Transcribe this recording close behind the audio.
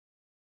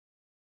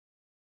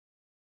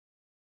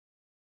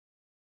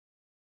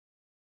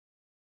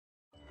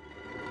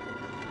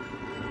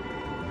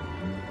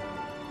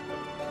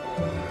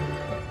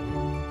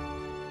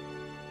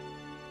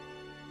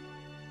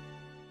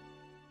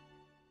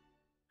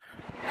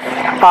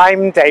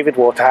I'm David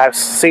Waterhouse,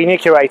 Senior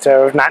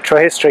Curator of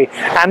Natural History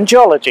and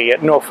Geology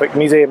at Norfolk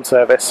Museums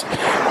Service,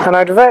 and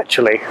I'd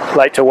virtually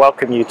like to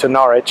welcome you to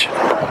Norwich.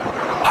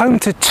 Home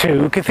to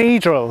 2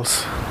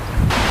 cathedrals.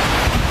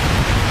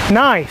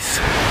 Nice!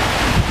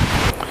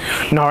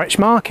 Norwich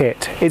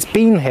Market. It's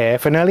been here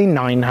for nearly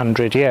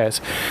 900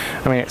 years.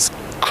 I mean, it's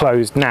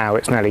closed now,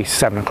 it's nearly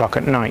 7 o'clock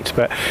at night,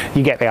 but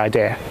you get the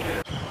idea.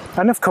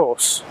 And of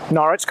course,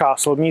 Norwich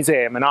Castle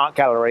Museum and Art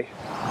Gallery.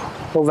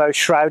 Although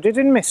shrouded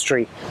in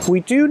mystery,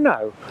 we do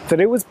know that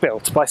it was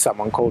built by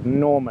someone called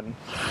Norman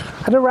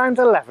at around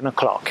 11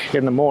 o'clock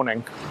in the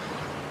morning.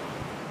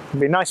 It'll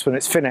be nice when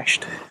it's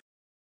finished.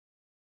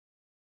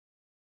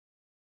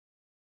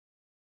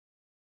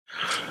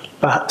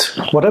 But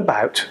what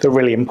about the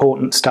really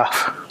important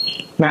stuff?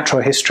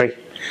 Natural history.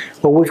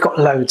 Well, we've got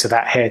loads of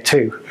that here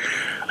too,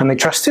 and they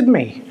trusted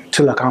me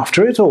to look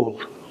after it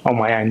all on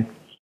my own.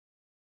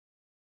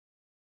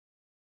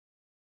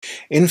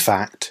 In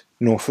fact,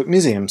 Norfolk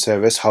Museums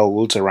Service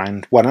holds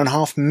around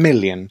 1.5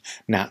 million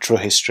natural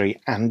history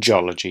and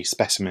geology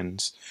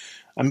specimens,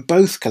 and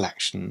both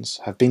collections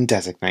have been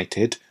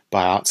designated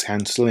by Arts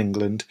Council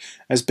England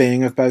as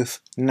being of both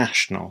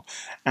national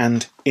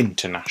and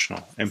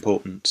international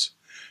importance.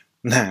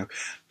 Now,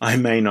 I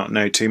may not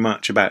know too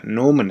much about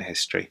Norman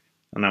history,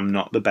 and I'm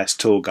not the best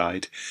tour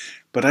guide,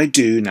 but I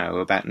do know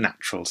about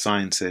natural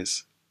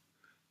sciences.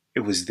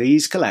 It was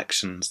these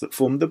collections that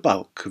formed the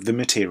bulk of the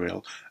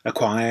material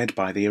acquired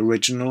by the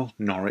original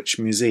Norwich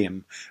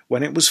Museum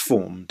when it was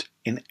formed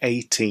in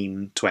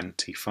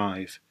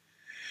 1825.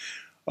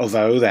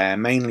 Although they're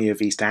mainly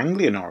of East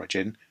Anglian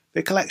origin,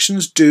 the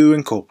collections do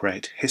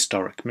incorporate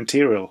historic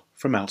material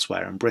from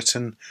elsewhere in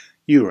Britain,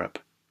 Europe,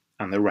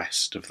 and the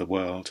rest of the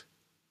world.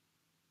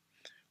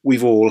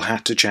 We've all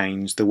had to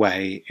change the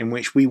way in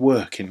which we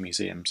work in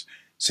museums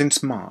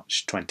since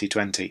March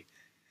 2020.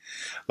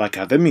 Like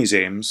other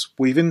museums,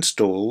 we've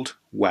installed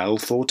well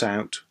thought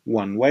out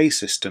one-way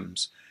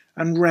systems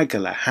and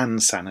regular hand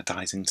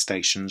sanitising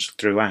stations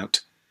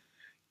throughout.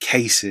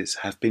 Cases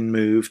have been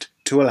moved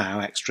to allow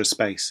extra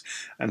space,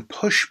 and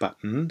push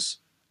buttons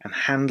and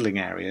handling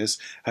areas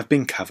have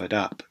been covered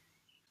up.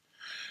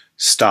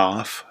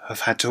 Staff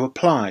have had to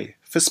apply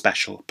for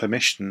special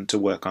permission to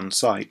work on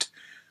site,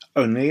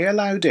 only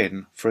allowed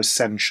in for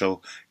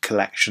essential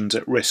collections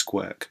at risk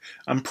work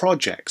and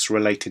projects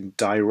related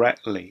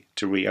directly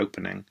to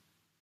reopening.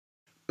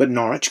 But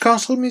Norwich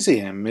Castle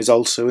Museum is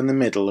also in the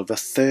middle of a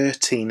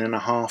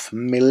 £13.5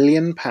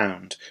 million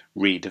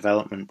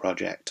redevelopment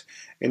project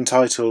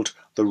entitled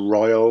The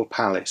Royal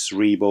Palace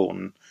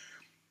Reborn.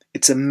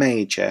 It's a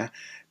major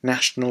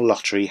National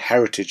Lottery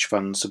Heritage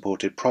Fund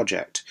supported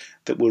project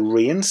that will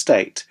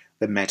reinstate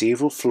the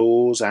medieval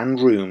floors and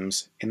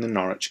rooms in the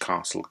Norwich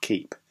Castle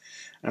Keep,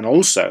 and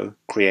also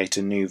create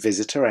a new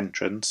visitor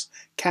entrance,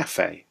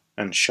 cafe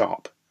and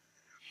shop.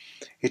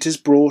 It has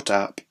brought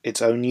up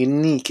its own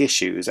unique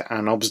issues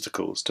and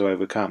obstacles to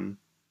overcome.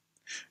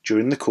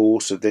 During the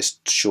course of this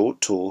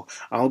short tour,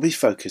 I'll be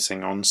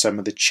focusing on some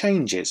of the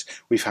changes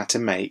we've had to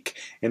make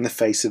in the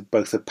face of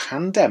both a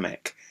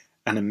pandemic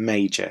and a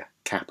major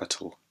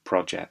capital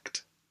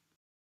project.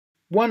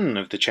 One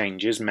of the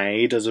changes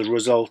made as a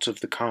result of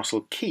the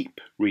Castle Keep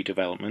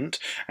redevelopment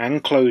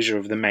and closure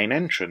of the main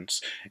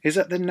entrance is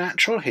that the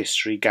natural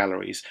history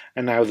galleries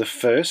are now the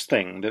first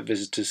thing that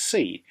visitors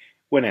see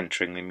when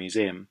entering the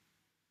museum.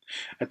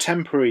 A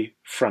temporary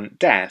front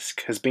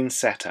desk has been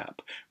set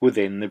up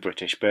within the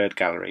British Bird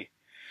Gallery,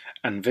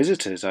 and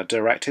visitors are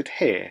directed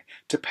here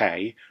to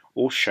pay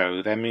or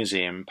show their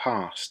museum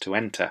pass to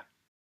enter.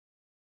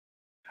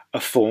 A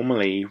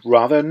formerly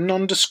rather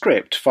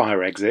nondescript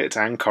fire exit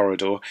and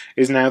corridor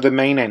is now the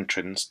main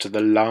entrance to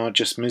the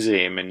largest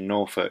museum in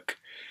Norfolk.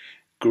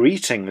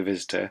 Greeting the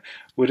visitor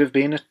would have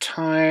been a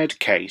tired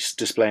case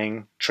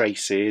displaying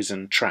traces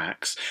and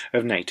tracks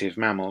of native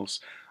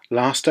mammals,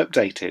 last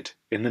updated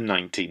in the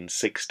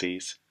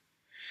 1960s.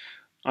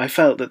 I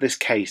felt that this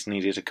case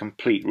needed a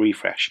complete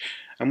refresh,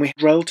 and we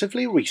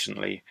relatively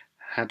recently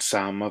had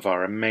some of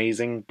our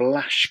amazing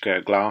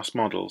Blashka glass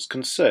models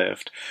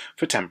conserved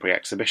for temporary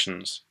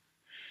exhibitions.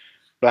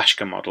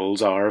 Blashka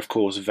models are of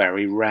course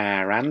very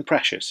rare and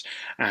precious,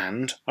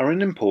 and are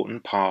an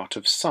important part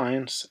of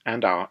science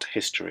and art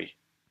history.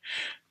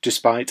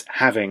 Despite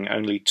having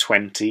only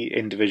 20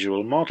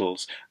 individual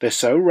models, they're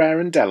so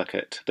rare and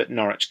delicate that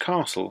Norwich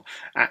Castle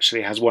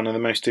actually has one of the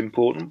most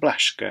important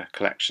Blashka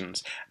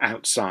collections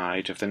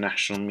outside of the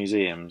national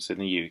museums in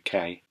the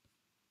UK.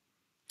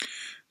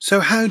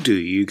 So how do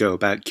you go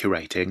about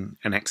curating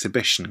an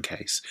exhibition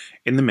case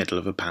in the middle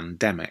of a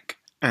pandemic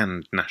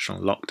and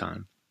national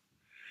lockdown?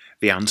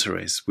 The answer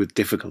is with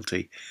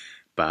difficulty,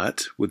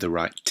 but with the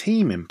right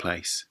team in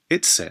place,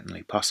 it's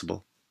certainly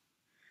possible.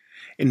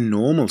 In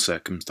normal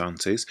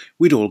circumstances,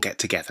 we'd all get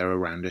together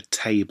around a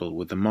table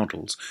with the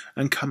models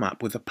and come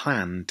up with a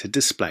plan to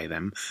display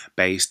them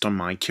based on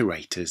my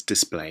curator's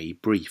display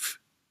brief.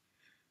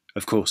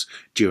 Of course,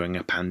 during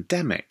a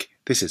pandemic,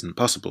 this isn't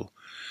possible,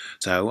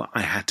 so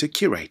I had to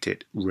curate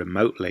it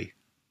remotely.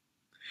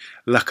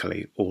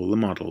 Luckily, all the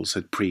models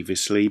had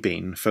previously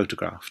been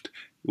photographed,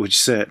 which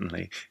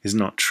certainly is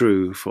not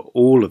true for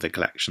all of the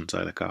collections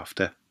I look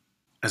after.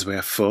 As we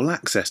have full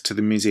access to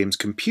the museum's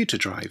computer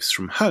drives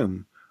from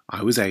home,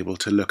 I was able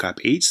to look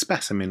up each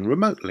specimen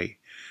remotely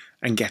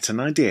and get an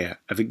idea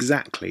of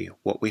exactly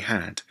what we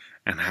had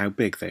and how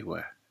big they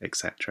were,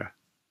 etc.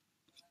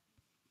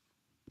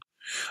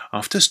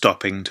 After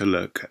stopping to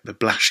look at the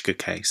flagship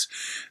case,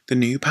 the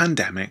new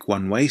pandemic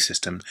one-way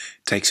system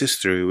takes us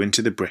through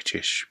into the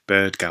British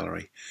Bird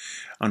Gallery,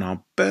 and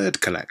our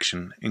bird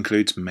collection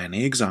includes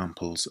many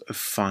examples of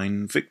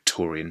fine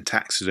Victorian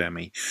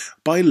taxidermy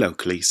by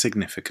locally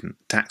significant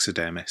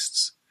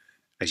taxidermists.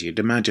 As you'd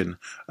imagine,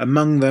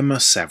 among them are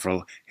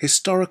several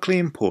historically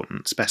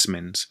important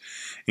specimens,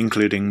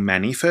 including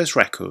many first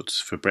records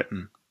for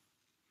Britain.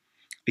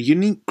 A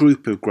unique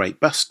group of great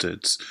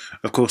bustards,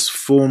 of course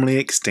formerly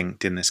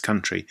extinct in this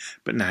country,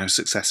 but now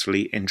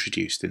successfully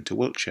introduced into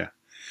Wiltshire,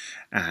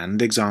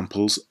 and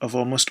examples of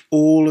almost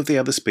all of the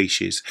other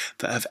species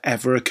that have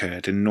ever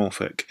occurred in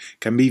Norfolk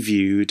can be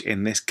viewed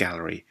in this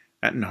gallery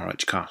at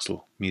Norwich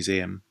Castle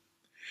Museum.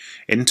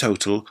 In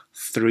total,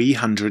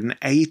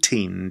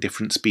 318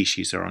 different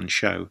species are on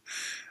show,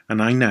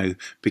 and I know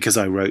because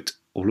I wrote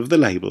all of the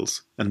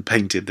labels and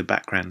painted the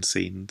background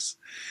scenes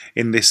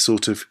in this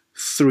sort of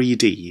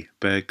 3D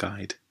bird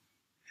guide.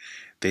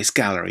 This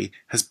gallery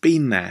has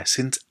been there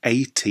since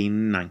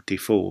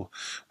 1894,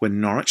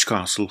 when Norwich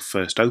Castle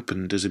first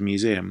opened as a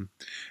museum,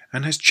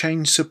 and has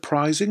changed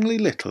surprisingly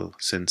little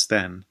since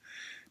then,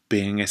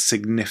 being a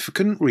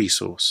significant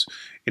resource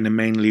in a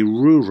mainly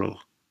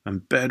rural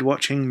and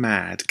birdwatching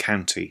mad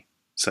county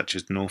such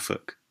as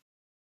Norfolk.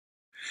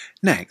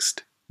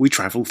 Next, we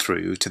travel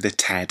through to the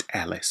Ted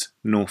Ellis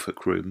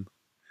Norfolk Room,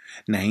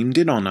 named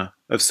in honour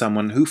of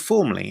someone who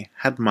formerly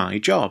had my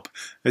job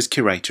as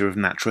Curator of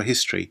Natural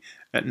History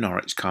at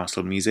Norwich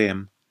Castle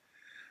Museum.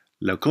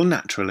 Local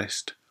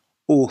naturalist,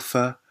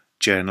 author,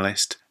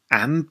 journalist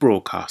and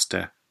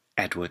broadcaster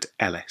Edward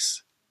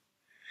Ellis.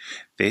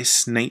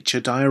 This nature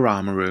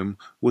diorama room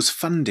was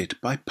funded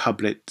by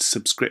public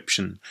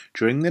subscription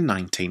during the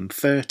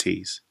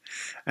 1930s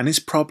and is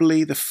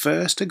probably the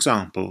first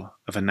example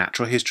of a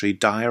natural history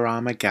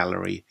diorama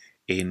gallery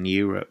in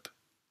Europe.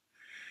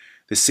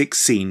 The 6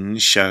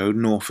 scenes show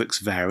Norfolk's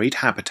varied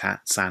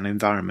habitats and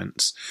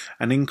environments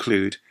and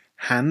include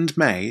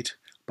handmade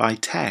by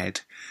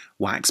Ted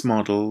wax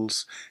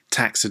models,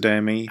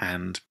 taxidermy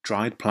and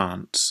dried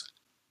plants.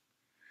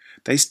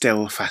 They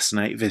still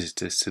fascinate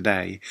visitors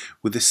today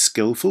with the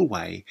skillful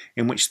way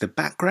in which the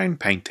background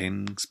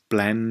paintings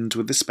blend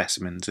with the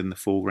specimens in the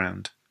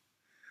foreground.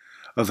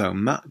 Although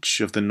much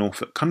of the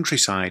Norfolk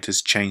countryside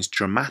has changed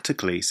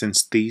dramatically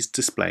since these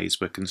displays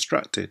were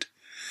constructed,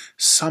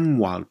 some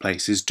wild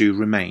places do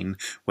remain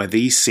where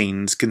these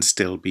scenes can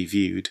still be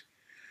viewed,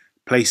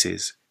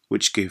 places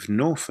which give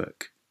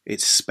Norfolk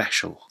its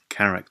special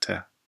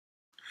character.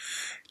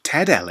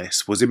 Ted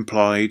Ellis was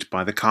employed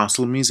by the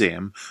Castle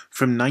Museum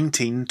from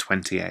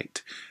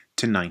 1928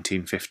 to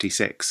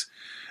 1956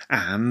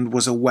 and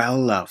was a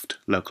well-loved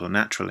local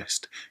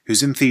naturalist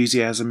whose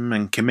enthusiasm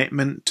and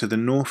commitment to the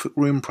Norfolk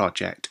Room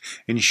project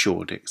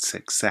ensured its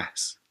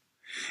success.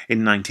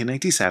 In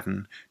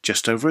 1987,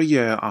 just over a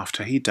year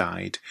after he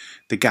died,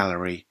 the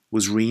gallery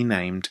was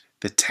renamed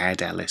the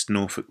Ted Ellis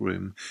Norfolk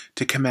Room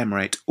to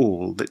commemorate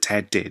all that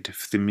Ted did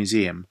for the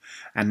museum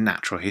and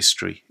natural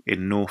history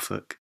in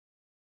Norfolk.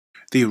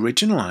 The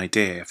original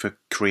idea for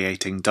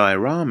creating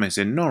dioramas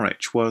in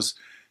Norwich was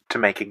to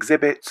make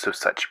exhibits of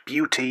such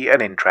beauty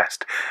and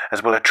interest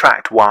as will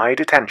attract wide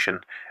attention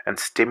and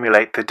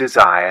stimulate the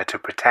desire to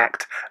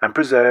protect and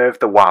preserve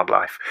the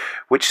wildlife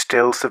which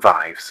still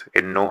survives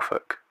in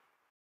Norfolk.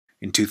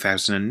 In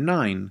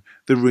 2009,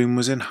 the room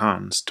was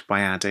enhanced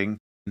by adding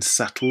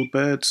subtle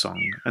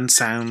birdsong and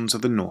sounds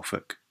of the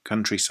Norfolk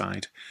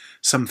countryside,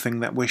 something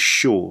that we're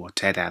sure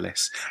Ted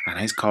Ellis and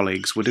his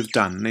colleagues would have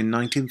done in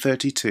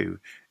 1932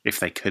 if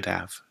they could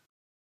have.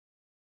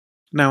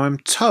 Now I'm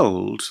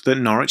told that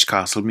Norwich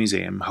Castle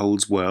Museum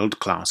holds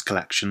world-class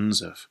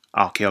collections of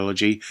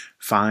archaeology,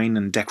 fine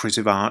and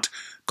decorative art,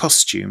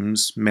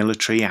 costumes,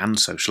 military and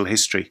social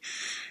history,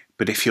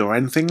 but if you're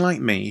anything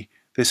like me,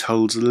 this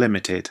holds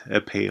limited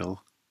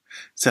appeal.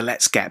 So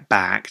let's get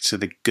back to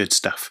the good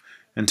stuff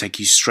and take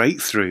you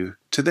straight through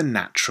to the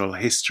Natural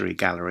History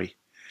Gallery,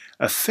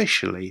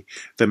 officially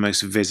the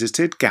most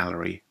visited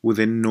gallery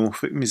within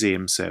Norfolk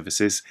Museums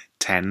Service's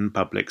 10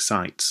 public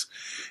sites.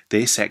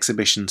 This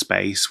exhibition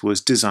space was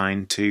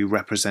designed to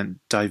represent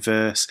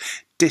diverse,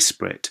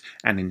 disparate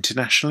and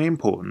internationally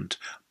important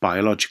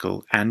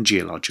biological and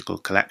geological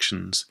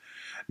collections,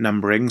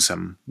 numbering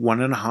some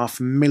 1.5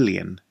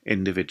 million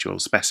individual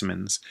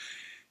specimens.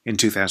 In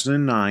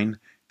 2009,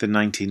 the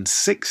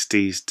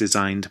 1960s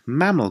designed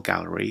Mammal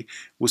Gallery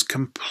was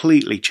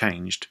completely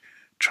changed,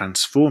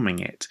 transforming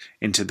it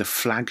into the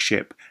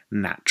flagship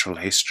Natural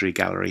History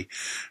Gallery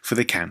for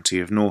the County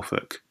of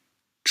Norfolk,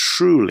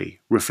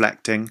 truly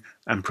reflecting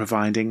and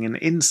providing an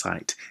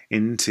insight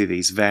into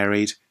these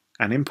varied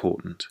and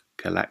important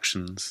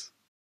collections.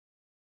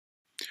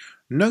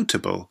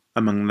 Notable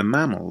among the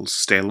mammals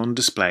still on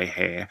display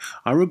here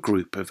are a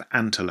group of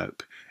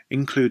antelope,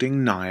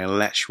 including Nile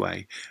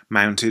Leshway,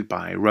 mounted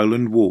by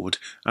Roland Ward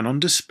and on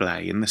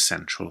display in the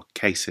central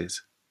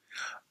cases.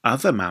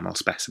 Other mammal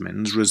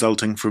specimens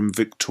resulting from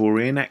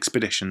Victorian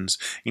expeditions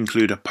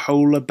include a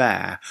polar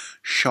bear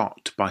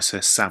shot by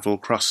Sir Savile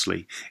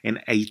Crossley in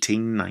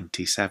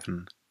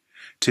 1897,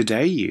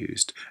 today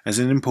used as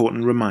an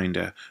important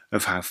reminder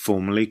of how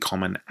formerly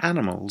common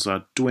animals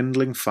are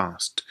dwindling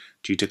fast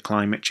due to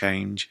climate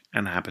change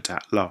and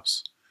habitat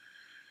loss.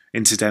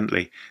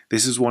 Incidentally,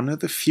 this is one of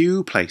the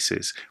few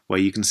places where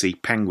you can see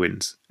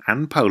penguins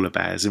and polar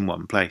bears in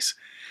one place.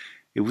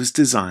 It was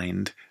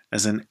designed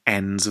as an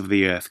ends of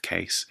the earth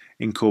case,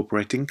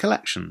 incorporating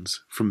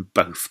collections from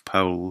both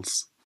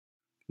poles.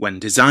 When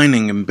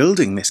designing and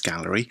building this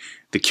gallery,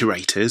 the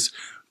curators,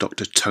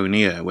 Dr.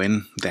 Tony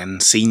Irwin,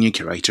 then Senior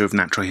Curator of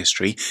Natural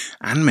History,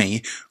 and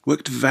me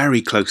worked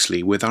very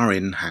closely with our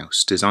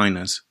in-house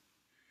designers.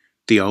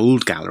 The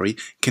old gallery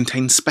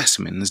contained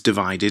specimens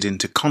divided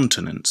into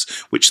continents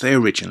which they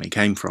originally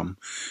came from,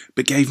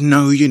 but gave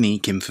no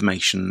unique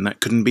information that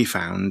couldn't be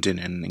found in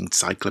an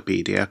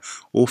encyclopedia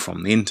or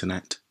from the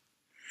internet.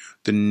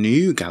 The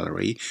new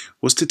gallery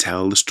was to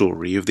tell the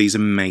story of these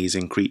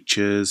amazing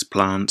creatures,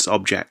 plants,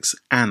 objects,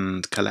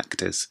 and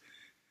collectors.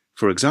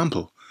 For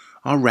example,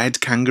 our red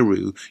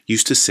kangaroo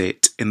used to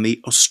sit in the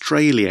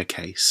Australia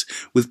case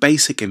with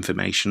basic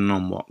information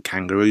on what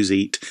kangaroos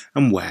eat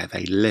and where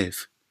they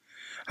live.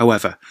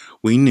 However,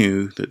 we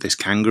knew that this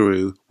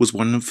kangaroo was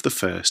one of the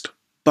first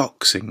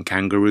boxing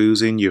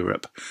kangaroos in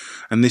Europe,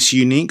 and this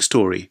unique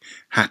story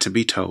had to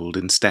be told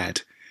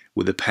instead,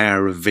 with a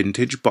pair of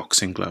vintage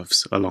boxing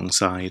gloves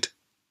alongside.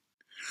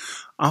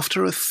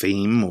 After a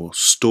theme or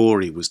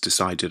story was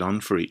decided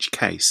on for each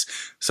case,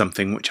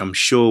 something which I'm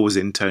sure was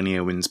in Tony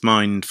Irwin's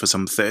mind for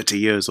some 30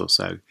 years or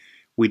so,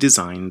 we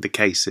designed the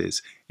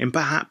cases in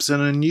perhaps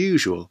an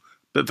unusual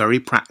but very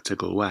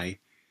practical way.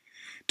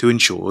 To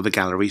ensure the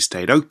gallery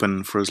stayed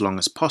open for as long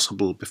as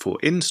possible before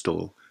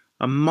install,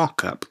 a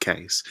mock-up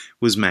case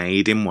was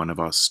made in one of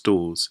our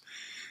stores,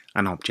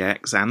 and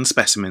objects and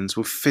specimens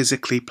were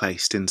physically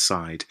placed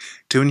inside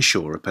to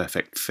ensure a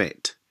perfect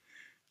fit.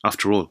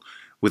 After all,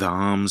 with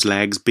arms,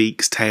 legs,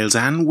 beaks, tails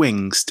and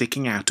wings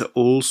sticking out at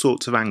all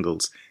sorts of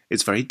angles,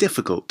 it's very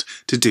difficult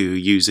to do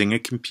using a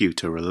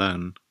computer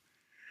alone.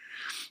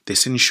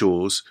 This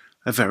ensures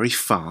a very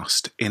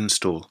fast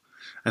install,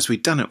 as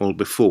we'd done it all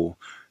before,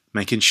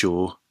 making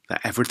sure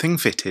that everything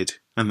fitted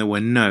and there were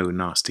no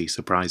nasty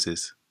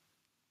surprises.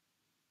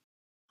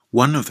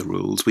 One of the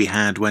rules we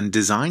had when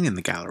designing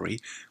the gallery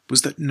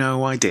was that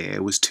no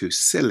idea was too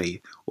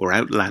silly or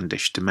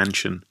outlandish to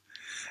mention,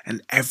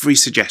 and every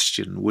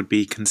suggestion would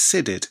be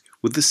considered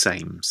with the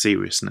same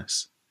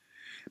seriousness.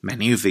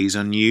 Many of these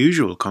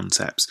unusual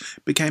concepts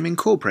became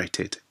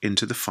incorporated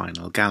into the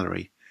final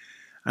gallery,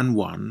 and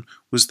one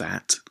was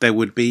that there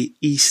would be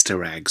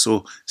Easter eggs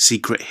or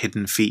secret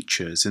hidden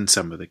features in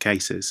some of the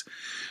cases,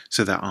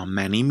 so that our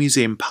many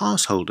museum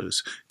pass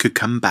holders could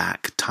come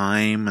back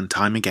time and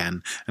time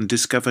again and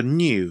discover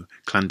new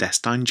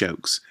clandestine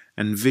jokes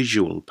and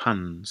visual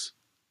puns.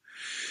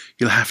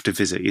 You'll have to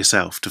visit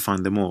yourself to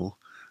find them all,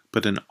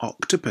 but an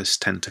octopus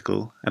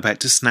tentacle about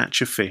to snatch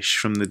a fish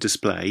from the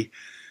display,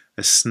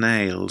 a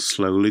snail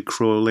slowly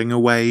crawling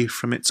away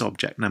from its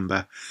object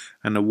number,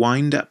 and a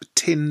wind-up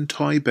tin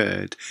toy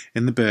bird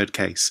in the bird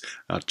case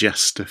are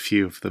just a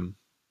few of them.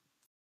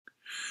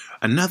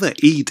 Another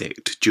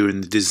edict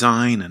during the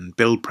design and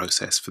build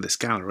process for this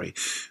gallery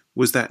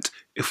was that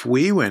if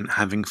we weren't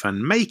having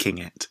fun making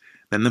it,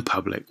 then the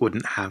public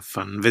wouldn't have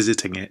fun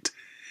visiting it.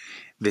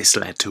 This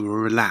led to a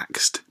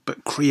relaxed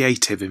but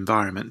creative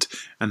environment,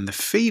 and the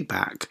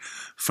feedback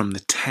from the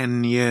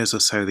 10 years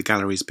or so the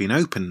gallery's been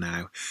open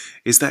now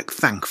is that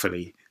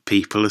thankfully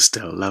people are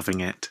still loving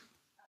it.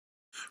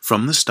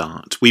 From the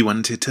start, we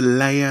wanted to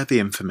layer the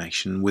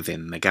information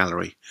within the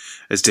gallery,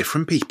 as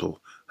different people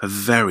have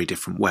very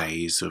different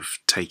ways of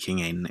taking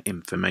in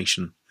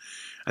information.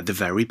 At the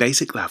very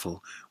basic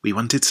level, we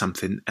wanted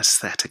something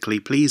aesthetically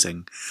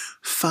pleasing,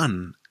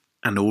 fun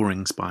and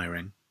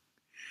awe-inspiring.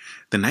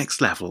 The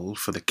next level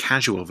for the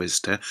casual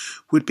visitor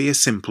would be a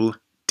simple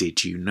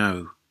 "Did you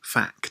know?"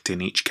 fact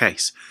in each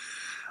case.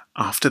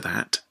 After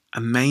that,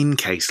 a main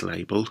case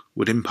label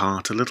would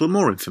impart a little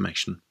more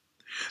information.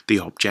 The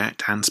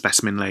object and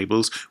specimen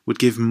labels would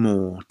give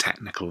more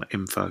technical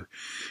info,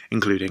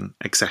 including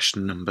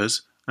accession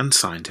numbers and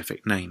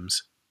scientific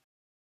names.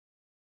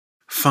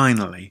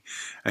 Finally,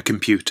 a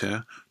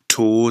computer,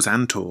 tours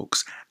and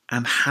talks,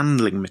 and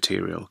handling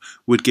material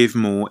would give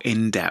more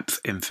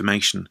in-depth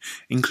information,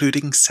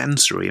 including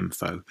sensory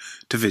info,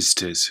 to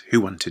visitors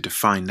who wanted to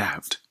find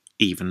out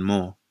even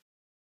more.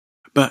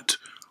 But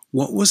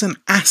what was an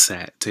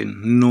asset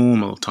in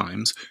normal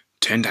times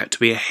turned out to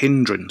be a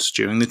hindrance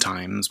during the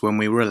times when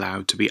we were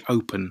allowed to be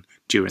open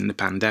during the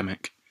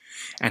pandemic.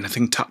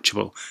 Anything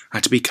touchable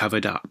had to be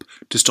covered up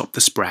to stop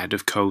the spread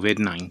of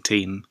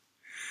COVID-19.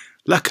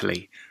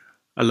 Luckily,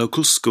 a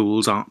local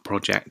school's art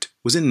project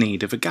was in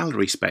need of a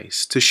gallery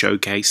space to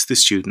showcase the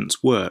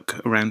students'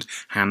 work around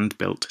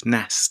hand-built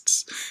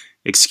nests.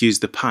 Excuse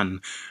the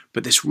pun,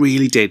 but this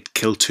really did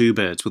kill two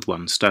birds with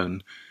one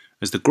stone.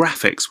 As the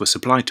graphics were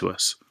supplied to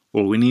us,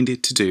 all we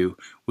needed to do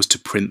was to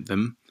print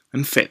them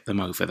and fit them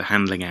over the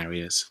handling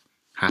areas.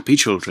 Happy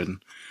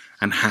children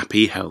and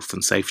happy health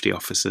and safety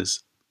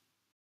officers.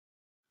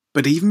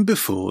 But even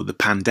before the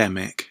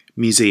pandemic,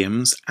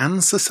 museums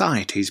and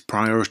society's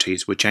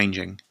priorities were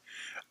changing,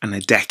 and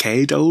a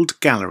decade-old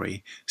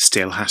gallery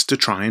still has to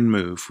try and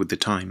move with the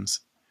times.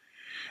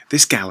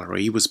 This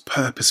gallery was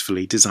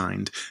purposefully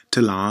designed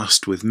to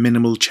last with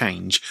minimal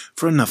change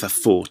for another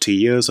 40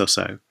 years or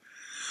so.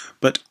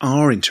 But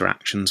our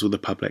interactions with the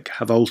public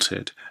have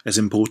altered as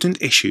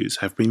important issues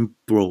have been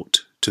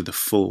brought to the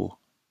fore.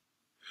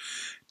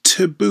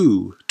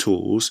 Taboo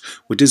tours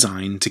were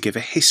designed to give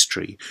a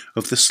history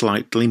of the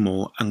slightly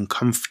more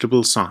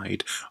uncomfortable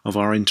side of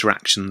our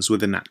interactions with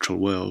the natural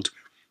world,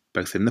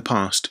 both in the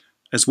past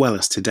as well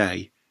as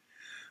today.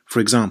 For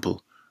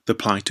example, the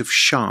plight of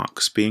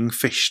sharks being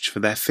fished for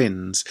their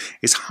fins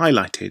is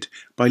highlighted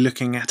by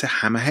looking at a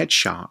hammerhead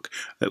shark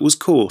that was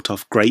caught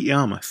off Great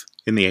Yarmouth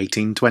in the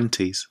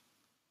 1820s.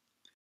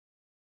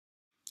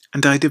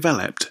 And I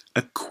developed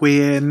a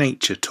queer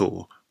nature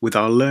tour with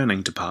our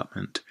learning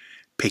department,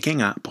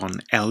 picking up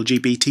on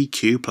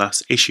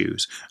LGBTQ+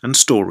 issues and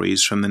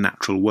stories from the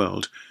natural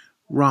world,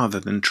 rather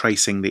than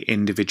tracing the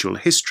individual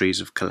histories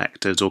of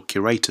collectors or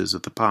curators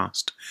of the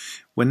past,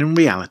 when in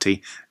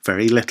reality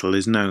very little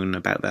is known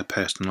about their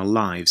personal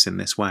lives in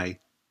this way.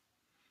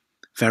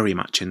 Very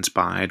much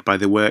inspired by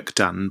the work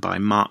done by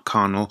Mark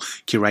Carnell,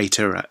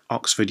 curator at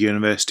Oxford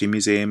University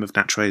Museum of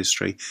Natural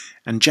History,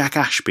 and Jack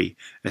Ashby,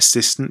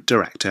 assistant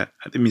director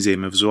at the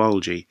Museum of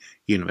Zoology,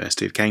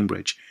 University of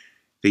Cambridge.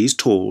 These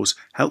tours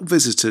help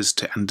visitors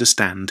to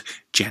understand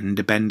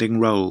gender-bending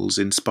roles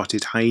in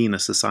spotted hyena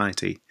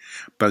society,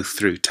 both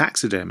through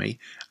taxidermy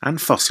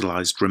and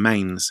fossilised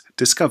remains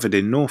discovered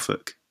in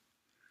Norfolk.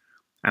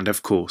 And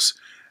of course,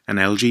 an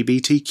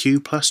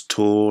LGBTQ+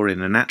 tour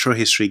in a natural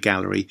history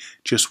gallery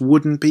just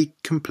wouldn't be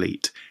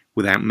complete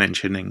without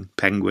mentioning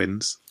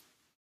penguins.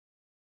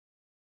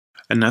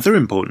 Another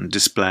important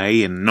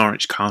display in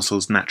Norwich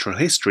Castle's Natural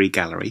History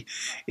Gallery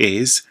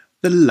is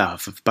the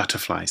Love of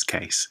Butterflies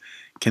case,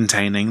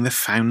 containing the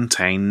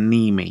Fontaine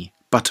Nemi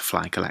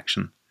butterfly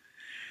collection.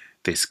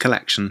 This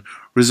collection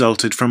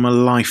resulted from a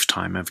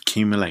lifetime of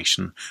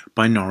accumulation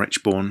by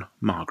Norwich-born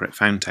Margaret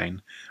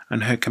Fontaine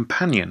and her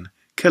companion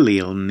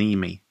Khalil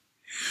Nemi.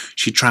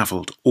 She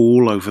travelled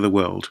all over the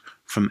world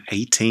from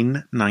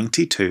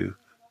 1892 to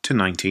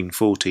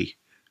 1940,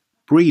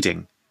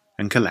 breeding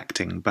and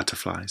collecting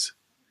butterflies.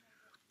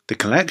 The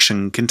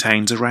collection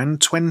contains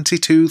around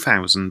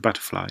 22,000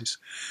 butterflies,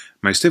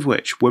 most of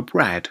which were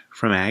bred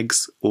from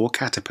eggs or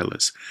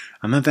caterpillars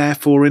and are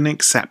therefore in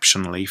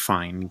exceptionally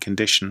fine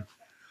condition.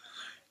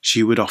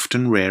 She would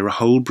often rear a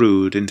whole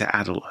brood into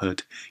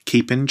adulthood,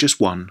 keeping just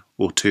one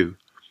or two,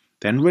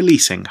 then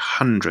releasing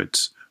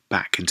hundreds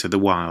back into the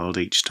wild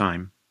each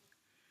time.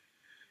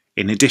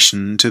 In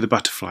addition to the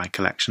butterfly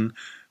collection,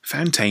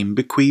 Fontaine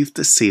bequeathed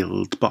a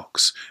sealed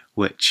box,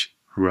 which,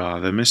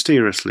 rather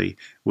mysteriously,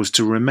 was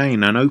to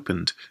remain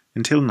unopened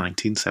until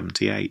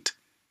 1978.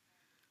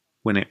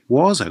 When it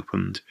was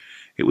opened,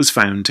 it was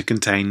found to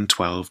contain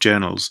 12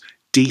 journals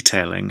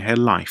detailing her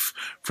life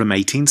from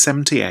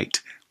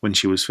 1878, when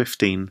she was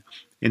 15,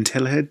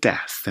 until her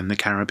death in the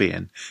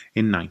Caribbean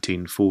in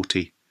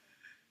 1940.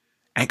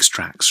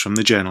 Extracts from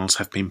the journals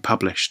have been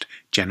published,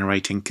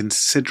 generating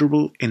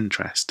considerable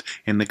interest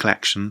in the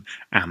collection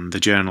and the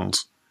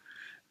journals.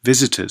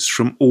 Visitors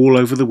from all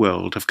over the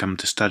world have come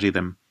to study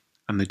them,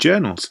 and the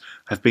journals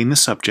have been the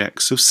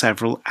subjects of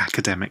several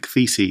academic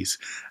theses,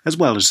 as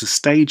well as a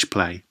stage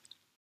play.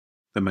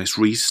 The most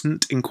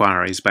recent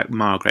inquiries about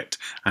Margaret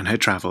and her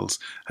travels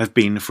have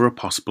been for a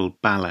possible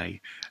ballet,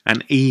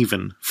 and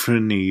even for a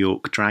New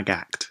York drag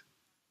act.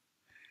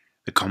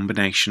 The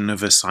combination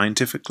of a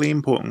scientifically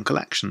important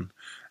collection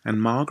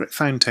and Margaret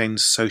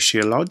Fontaine's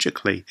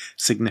sociologically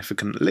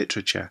significant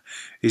literature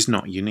is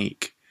not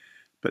unique,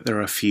 but there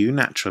are few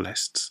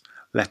naturalists,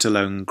 let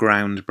alone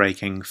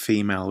groundbreaking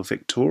female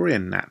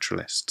Victorian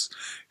naturalists,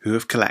 who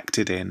have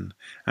collected in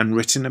and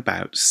written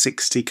about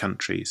 60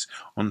 countries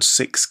on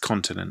 6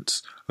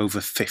 continents over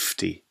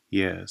 50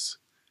 years.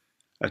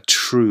 A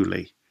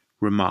truly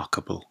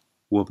remarkable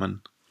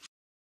woman.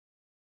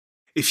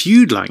 If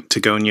you'd like to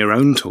go on your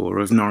own tour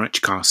of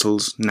Norwich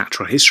Castle's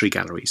natural history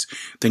galleries,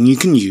 then you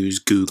can use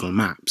Google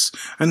Maps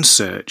and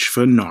search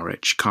for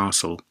Norwich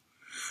Castle.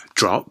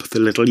 Drop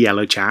the little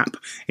yellow chap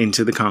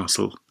into the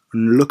castle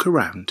and look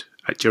around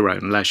at your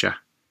own leisure.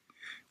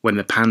 When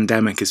the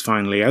pandemic is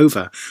finally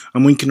over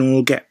and we can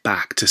all get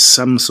back to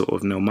some sort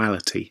of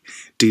normality,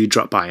 do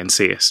drop by and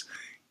see us.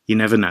 You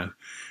never know,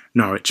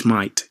 Norwich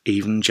might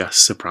even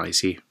just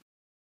surprise you.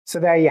 So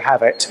there you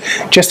have it,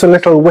 just a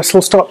little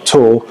whistle-stop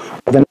tour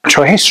of the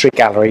Natural History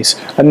Galleries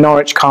at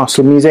Norwich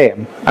Castle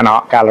Museum and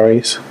Art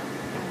Galleries.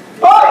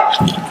 Right,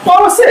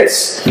 what was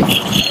this? I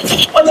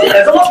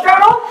didn't know what's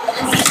going on.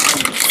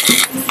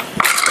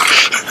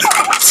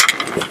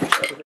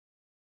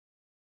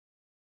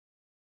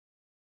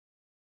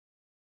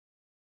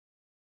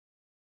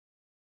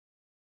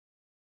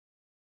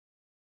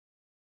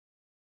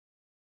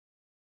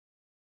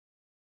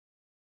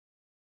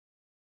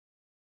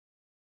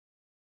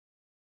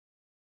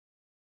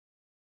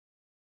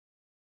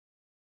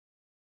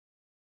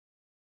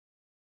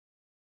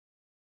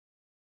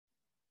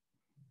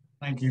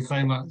 Thank you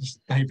so much,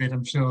 David.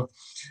 I'm sure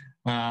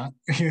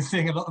you're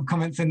seeing a lot of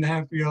comments in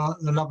there for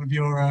the love of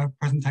your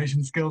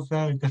presentation skills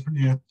there.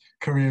 Definitely a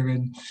career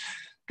in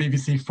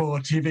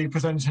BBC4 TV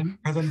presenting,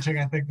 I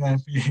think, there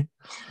for you.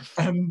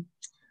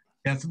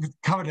 So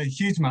we've covered a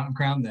huge amount of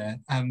ground there.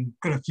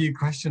 Got a few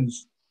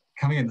questions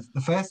coming in.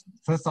 The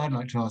first I'd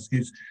like to ask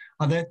is,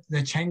 are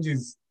there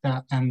changes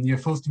that you're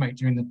forced to make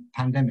during the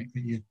pandemic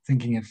that you're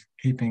thinking of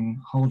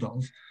keeping hold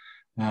of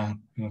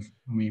when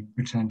we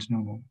return to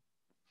normal?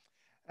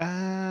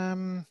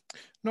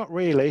 Not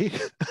really,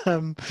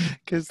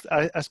 because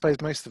I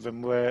suppose most of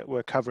them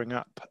were covering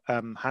up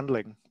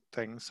handling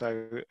things,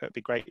 so it'd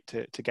be great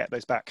to get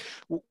those back.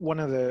 One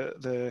of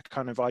the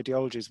kind of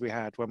ideologies we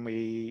had when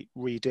we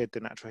redid the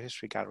Natural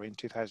History Gallery in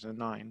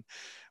 2009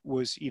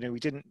 was, we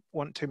didn't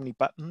want too many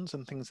buttons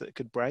and things that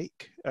could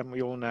break, and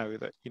we all know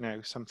that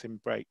something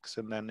breaks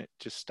and then it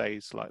just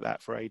stays like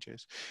that for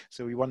ages.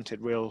 So we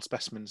wanted real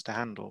specimens to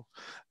handle.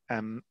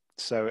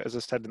 So as I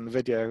said in the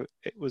video,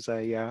 it was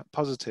a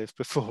positive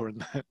before,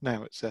 and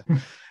now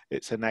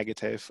it's a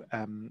negative,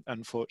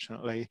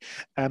 unfortunately.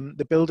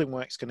 The building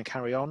work's going to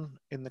carry on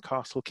in the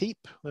Castle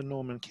Keep, the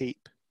Norman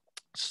Keep.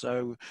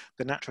 So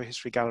the Natural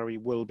History Gallery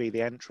will be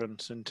the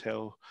entrance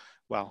until,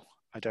 well,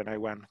 I don't know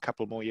when, a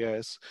couple more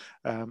years,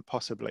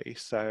 possibly.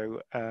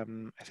 So I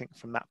think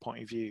from that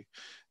point of view,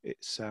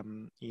 it's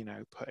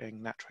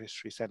putting natural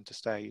history centre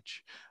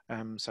stage.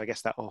 So I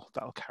guess that'll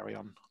carry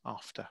on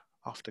after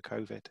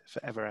COVID, if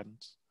it ever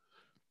ends.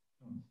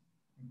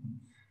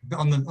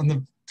 On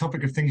the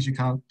topic of things you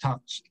can't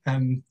touch,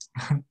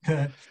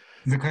 the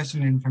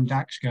question in from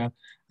NatSCA,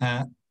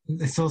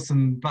 they saw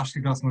some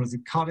Blaschka glass models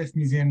at Cardiff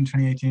Museum in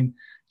 2018. Do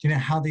you know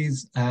how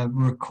these how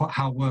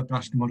were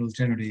Blaschka models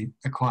generally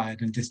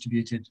acquired and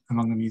distributed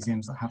among the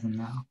museums that have them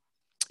now?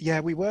 Yeah,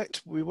 we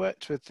worked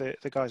with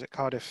the guys at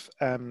Cardiff,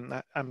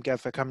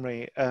 Amgueddfa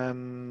Cymru,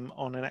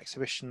 on an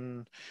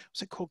exhibition.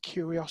 Was it called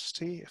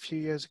Curiosity a few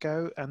years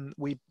ago? And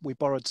we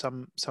borrowed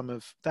some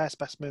of their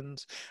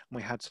specimens, and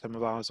we had some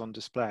of ours on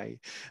display.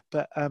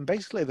 But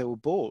basically, they were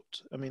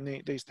bought. I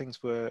mean, these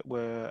things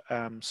were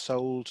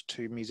sold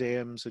to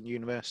museums and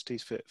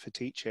universities for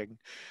teaching,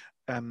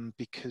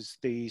 because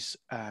these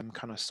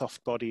kind of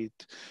soft-bodied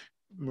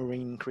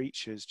marine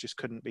creatures just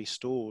couldn't be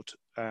stored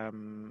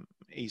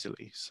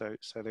easily, so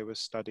they were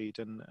studied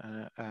and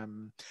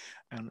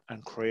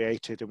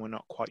created, and we're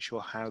not quite sure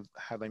how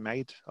they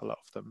made a lot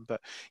of them, but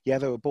yeah,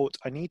 they were bought.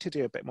 I need to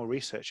do a bit more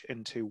research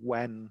into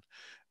when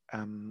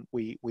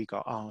we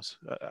got ours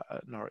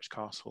at Norwich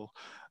Castle,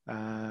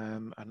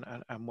 and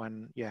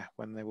when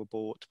they were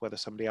bought, whether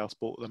somebody else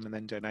bought them and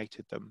then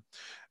donated them.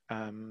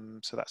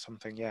 So that's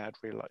something I'd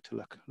really like to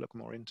look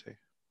more into.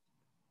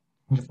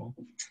 Wonderful.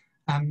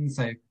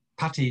 So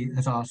Patty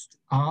has asked,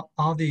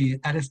 are the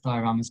Ellis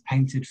dioramas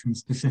painted from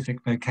specific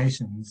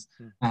locations,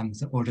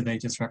 or do they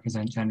just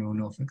represent general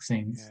Norfolk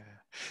scenes? Yeah.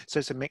 So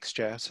it's a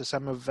mixture. So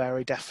some are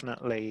very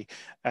definitely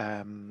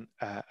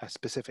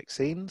specific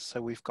scenes.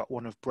 So we've got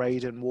one of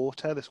Breydon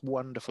Water, this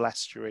wonderful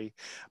estuary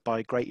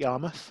by Great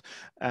Yarmouth,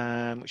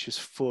 which is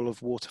full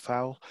of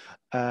waterfowl.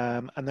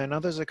 And then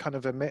others are kind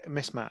of a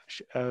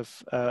mismatch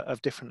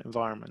of different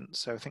environments.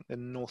 So I think the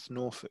North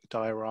Norfolk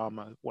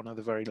diorama, one of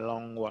the very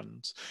long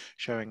ones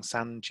showing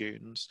sand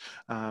dunes,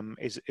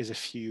 is a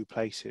few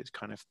places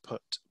kind of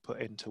put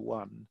into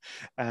one.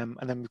 And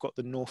then we've got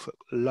the Norfolk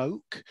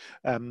Loke,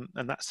 and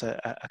that's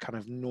a kind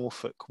of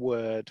Norfolk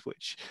word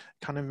which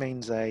kind of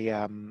means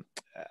a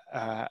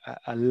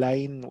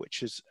lane which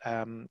has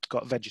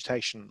got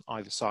vegetation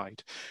either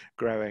side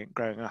growing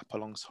up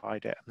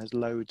alongside it, and there's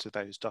loads of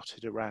those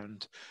dotted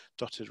around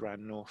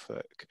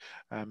Norfolk.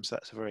 So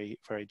that's a very,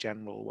 very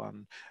general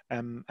one.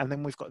 And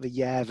then we've got the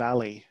Yare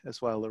Valley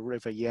as well. The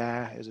River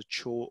Yare is a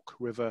chalk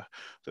river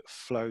that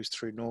flows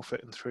through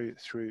Norfolk and through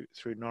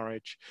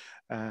Norwich,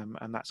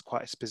 and that's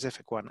quite a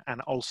specific one,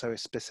 and also a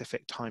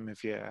specific time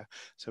of year.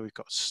 So we've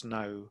got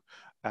snow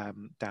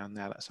down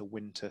there. That's a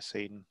winter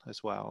scene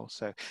as well.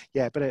 So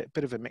yeah, but a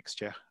bit of a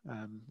mixture,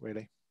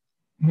 really.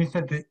 You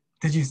said that.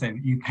 Did you say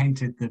that you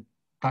painted the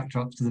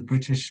backdrops to the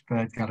British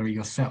Bird Gallery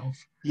yourself?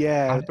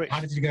 Yeah. How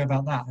did you go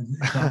about that? Is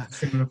that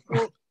similar?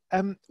 Well,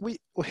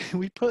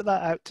 we put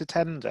that out to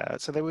tender,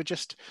 so they were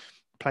just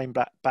plain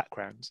black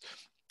backgrounds.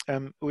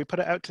 We put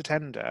it out to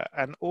tender,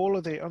 and all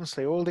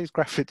these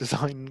graphic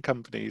design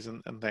companies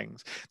and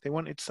things, they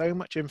wanted so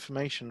much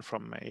information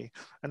from me,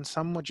 and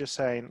some were just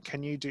saying,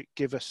 can you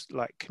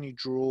can you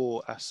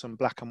draw us some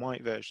black and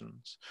white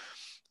versions?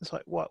 It's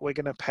like, what, we're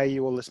going to pay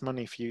you all this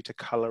money for you to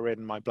colour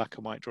in my black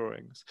and white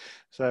drawings?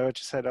 So I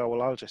just said, oh,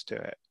 well, I'll just do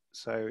it.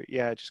 So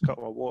yeah, I just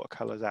got my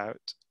watercolours out,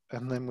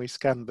 and then we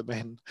scanned them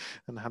in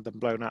and had them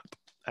blown up.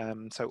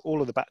 So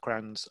all of the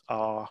backgrounds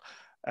are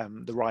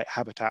the right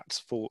habitats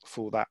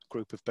for that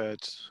group of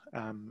birds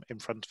in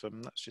front of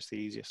them. That's just the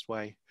easiest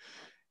way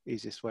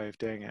of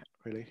doing it,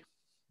 really.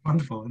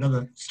 Wonderful.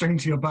 Another string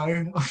to your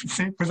bow,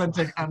 obviously,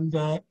 presenting and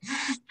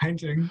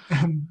painting.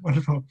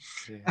 Wonderful.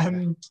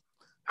 Yeah.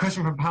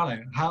 Question from Paolo.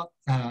 How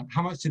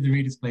much did the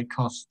redisplay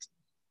cost?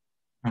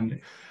 And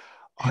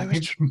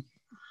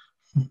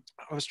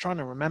I was trying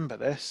to remember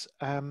this.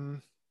 Does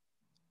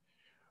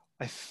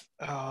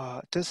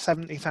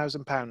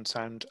 £70,000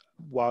 sound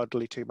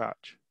wildly too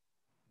much?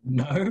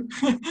 No,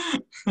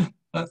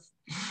 that's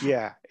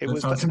Yeah, it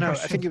was. that's No, I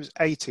think impressive. it was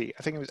 80.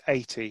 I think it was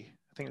 80.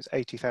 I think it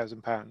was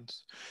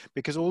 £80,000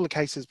 because all the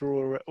cases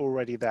were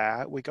already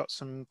there. We got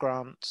some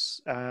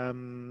grants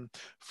from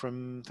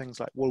things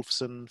like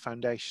Wolfson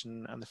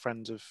Foundation and the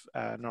Friends of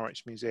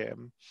Norwich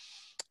Museum.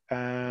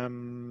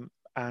 And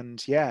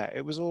yeah,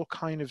 it was all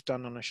kind of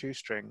done on a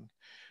shoestring,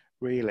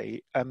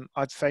 really.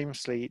 I'd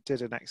famously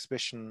did an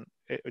exhibition.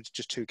 It was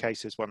just two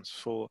cases once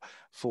for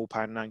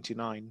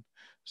 £4.99.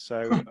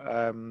 So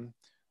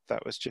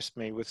that was just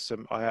me with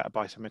some. I had to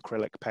buy some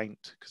acrylic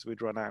paint because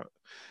we'd run out.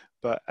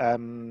 But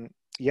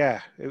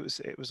yeah,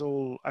 it was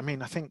all. I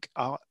mean, I think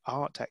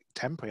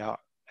temporary art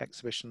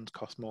exhibitions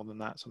cost more than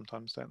that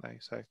sometimes, don't they?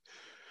 So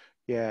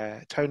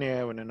yeah, Tony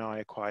Irwin and I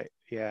are quite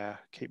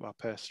keep our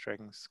purse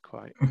strings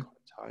quite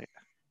tight.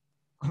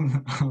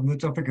 On the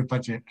topic of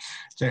budget,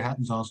 Joe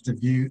Hatton's asked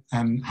if you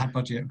had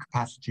budget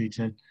capacity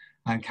to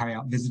carry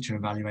out visitor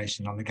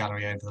evaluation on the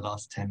gallery over the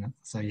last 10 or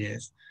so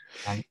years.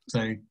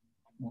 So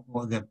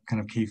what are the kind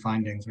of key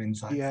findings or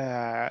insights?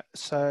 Yeah,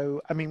 so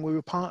I mean, we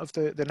were part of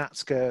the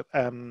NatSCA,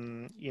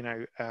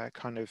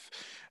 kind of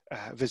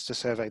visitor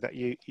survey that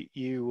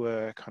you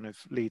were kind of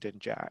leading,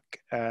 Jack.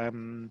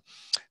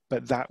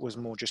 But that was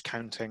more just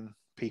counting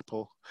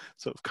people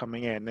sort of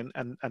coming in,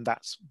 and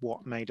that's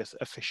what made us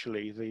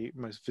officially the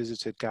most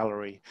visited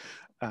gallery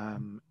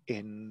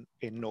in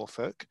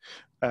Norfolk.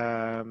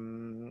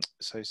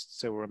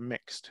 So we're a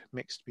mixed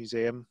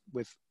museum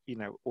with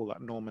all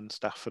that Norman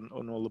stuff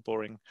and all the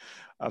boring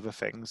other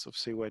things.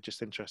 Obviously, we're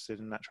just interested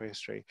in natural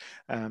history,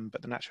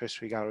 but the Natural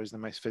History Gallery is the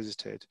most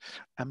visited.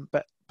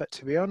 But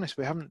to be honest,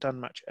 we haven't done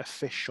much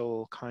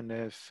official kind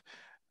of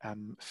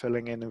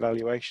filling in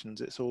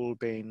evaluations. It's all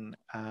been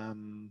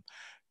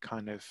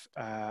kind of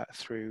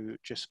through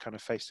just kind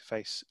of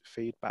face-to-face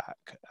feedback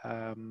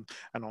and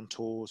on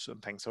tours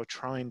and things. So I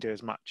try and do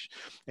as much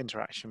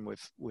interaction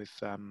with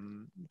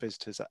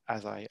visitors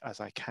as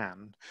I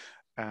can,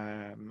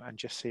 and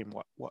just seeing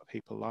what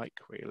people like,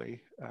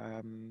 really.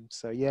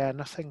 So yeah,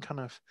 nothing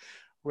kind of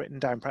written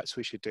down. Perhaps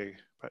we should do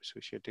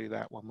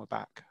that when we're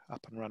back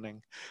up and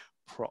running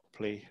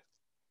properly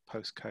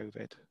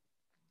post-COVID.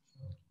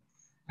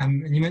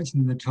 And you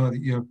mentioned in the tour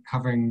that you're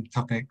covering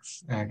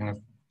topics, kind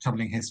of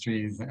troubling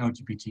histories,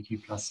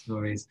 LGBTQ plus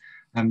stories.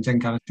 Jen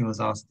Gallacher was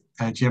asked,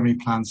 do you have any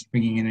plans for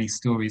bringing in any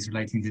stories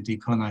relating to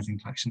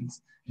decolonising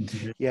collections into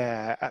this?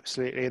 Yeah,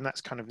 absolutely, and that's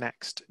kind of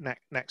next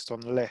on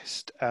the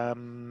list. Yeah,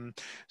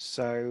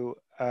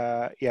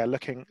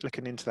 looking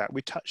into that.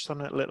 We touched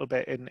on it a little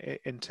bit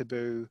in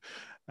Taboo,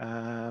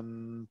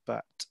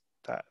 but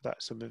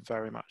that's something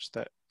very much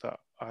that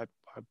I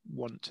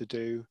want to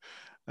do.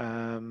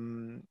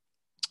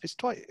 It's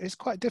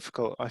quite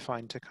difficult, I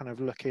find, to kind of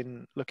look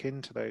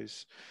into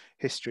those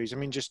histories. I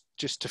mean, just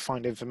to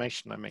find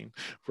information. I mean,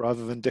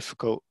 rather than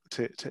difficult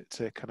to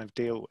kind of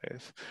deal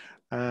with.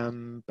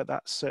 But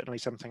that's certainly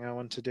something I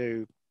want to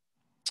do.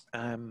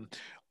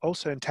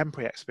 Also in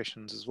temporary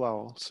exhibitions as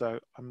well. So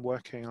I'm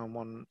working on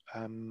one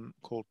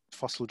called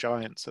Fossil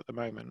Giants at the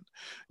moment.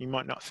 You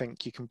might not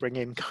think you can bring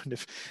in kind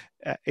of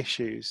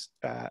issues.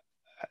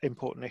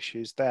 Important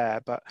issues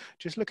there, but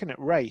just looking at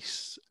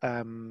race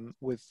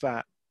with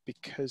that,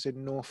 because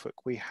in Norfolk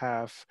we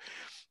have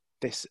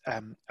this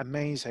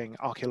amazing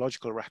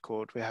archaeological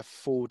record. We have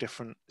 4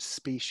 different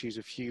species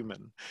of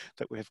human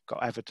that we've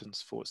got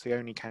evidence for. It's the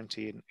only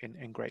county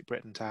in Great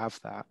Britain to have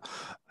that.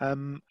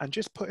 And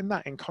just putting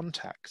that in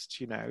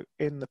context,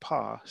 in the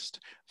past,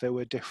 there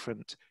were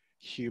different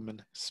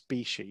human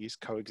species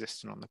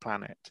coexisting on the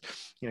planet.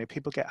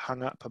 People get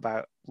hung up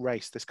about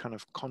race, this kind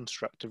of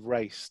construct of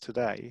race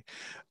today,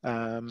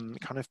 kind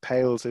of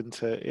pales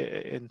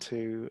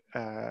into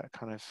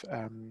kind of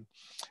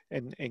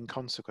in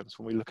consequence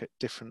when we look at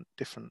different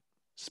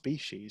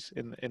species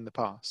in the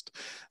past,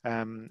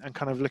 and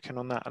kind of looking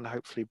on that and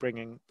hopefully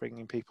bringing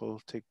people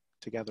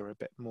together a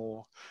bit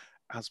more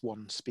as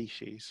one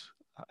species,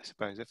 I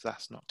suppose, if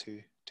that's not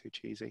too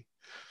cheesy.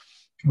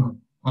 Sure.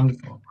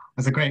 Wonderful.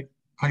 That's a great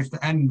place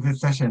to end this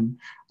session.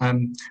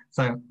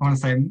 So I want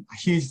to say a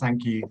huge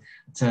thank you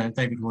to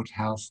David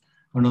Waterhouse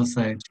and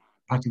also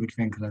Patty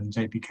Woodfinkel and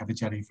JP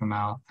Cavagelli from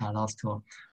our last tour.